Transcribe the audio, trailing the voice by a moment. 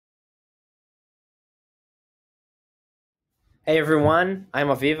Hey everyone, I'm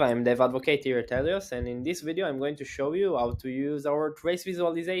Aviv, I'm dev advocate here at Helios, and in this video I'm going to show you how to use our trace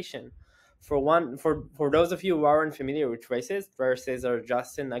visualization. For those of you who aren't familiar with traces, traces are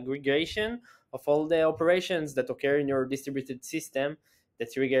just an aggregation of all the operations that occur in your distributed system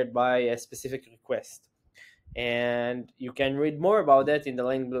that's triggered by a specific request. And you can read more about that in the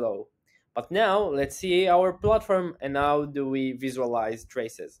link below. But now let's see our platform and how do we visualize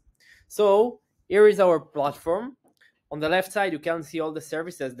traces. So here is our platform. On the left side, you can see all the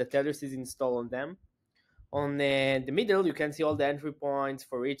services that Helios is installed on them. On the middle, you can see all the entry points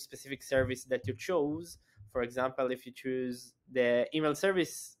for each specific service that you chose. For example, if you choose the email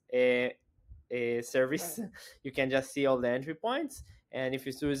service, you can just see all the entry points. And if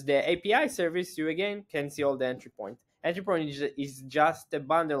you choose the API service, you again can see all the entry points. Entry point is just a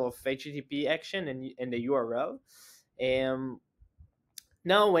bundle of HTTP action and the URL.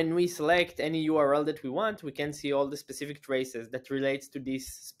 Now, when we select any URL that we want, we can see all the specific traces that relates to these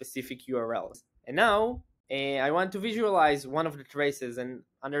specific URLs. And now, I want to visualize one of the traces and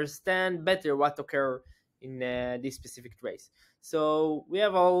understand better what occur in this specific trace. So we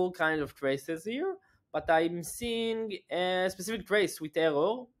have all kinds of traces here, but I'm seeing a specific trace with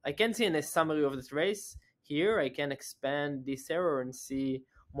error. I can see in a summary of the trace here. I can expand this error and see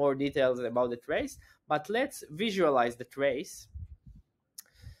more details about the trace. But let's visualize the trace.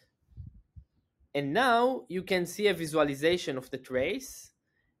 And now you can see a visualization of the trace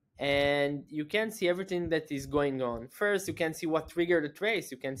and you can see everything that is going on. First, you can see what triggered the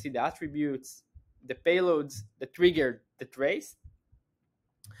trace. You can see the attributes, the payloads that triggered the trace.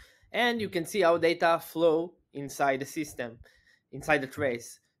 And you can see how data flow inside the system, inside the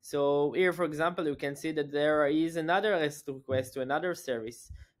trace. So here, for example, you can see that there is another REST request to another service,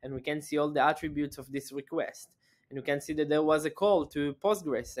 and we can see all the attributes of this request. And you can see that there was a call to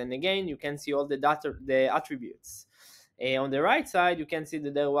Postgres, and again, you can see all the data, the attributes. On the right side, you can see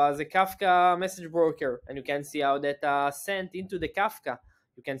that there was a Kafka message broker, and you can see how data sent into the Kafka.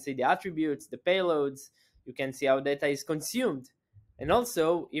 You can see the attributes, the payloads. You can see how data is consumed. And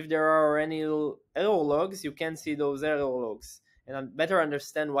also, if there are any error logs, you can see those error logs and better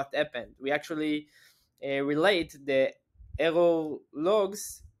understand what happened. We actually relate the error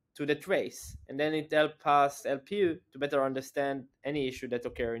logs to the trace, and then it help you to better understand any issue that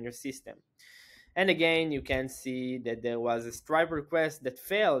occur in your system. And again, you can see that there was a Stripe request that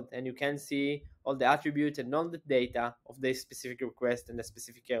failed, and you can see all the attributes and all the data of this specific request and the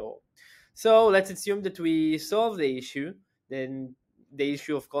specific error. So let's assume that we solve the issue, then the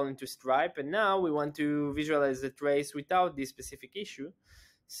issue of calling to Stripe, and now we want to visualize the trace without this specific issue.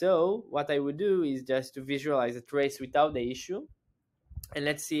 So what I would do is just to visualize the trace without the issue, and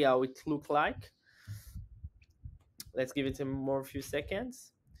let's see how it look like. Let's give it a more few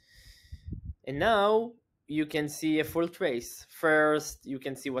seconds. And now you can see a full trace. First, you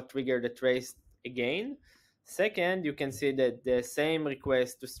can see what triggered the trace again. Second, you can see that the same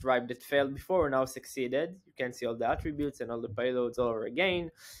request to Stripe that failed before now succeeded. You can see all the attributes and all the payloads all over again.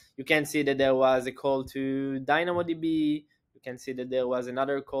 You can see that there was a call to DynamoDB. You can see that there was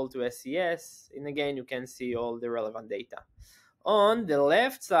another call to SES. And again, you can see all the relevant data. On the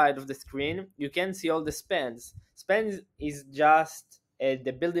left side of the screen, you can see all the spans. Spans is just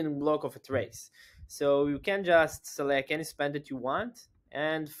the building block of a trace. So you can just select any span that you want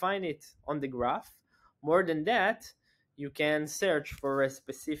and find it on the graph. More than that, you can search for a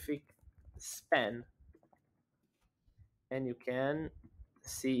specific span and you can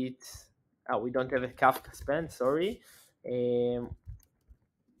see it. Oh, we don't have a Kafka span, sorry.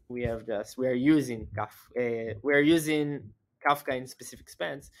 We are using Kafka in specific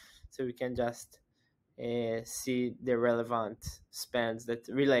spans, so we can just see the relevant spans that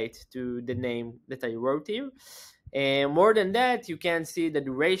relate to the name that I wrote here. And more than that, you can see the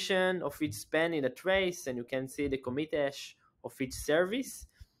duration of each span in a trace, and you can see the commit hash of each service.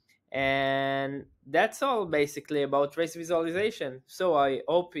 And that's all basically about trace visualization. So I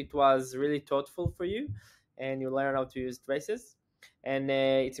hope it was really thoughtful for you and you learn how to use traces. And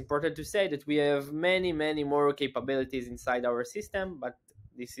it's important to say that we have many more capabilities inside our system, but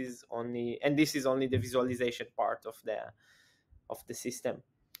this is only the visualization part of the system.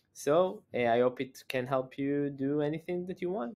 So I hope it can help you do anything that you want.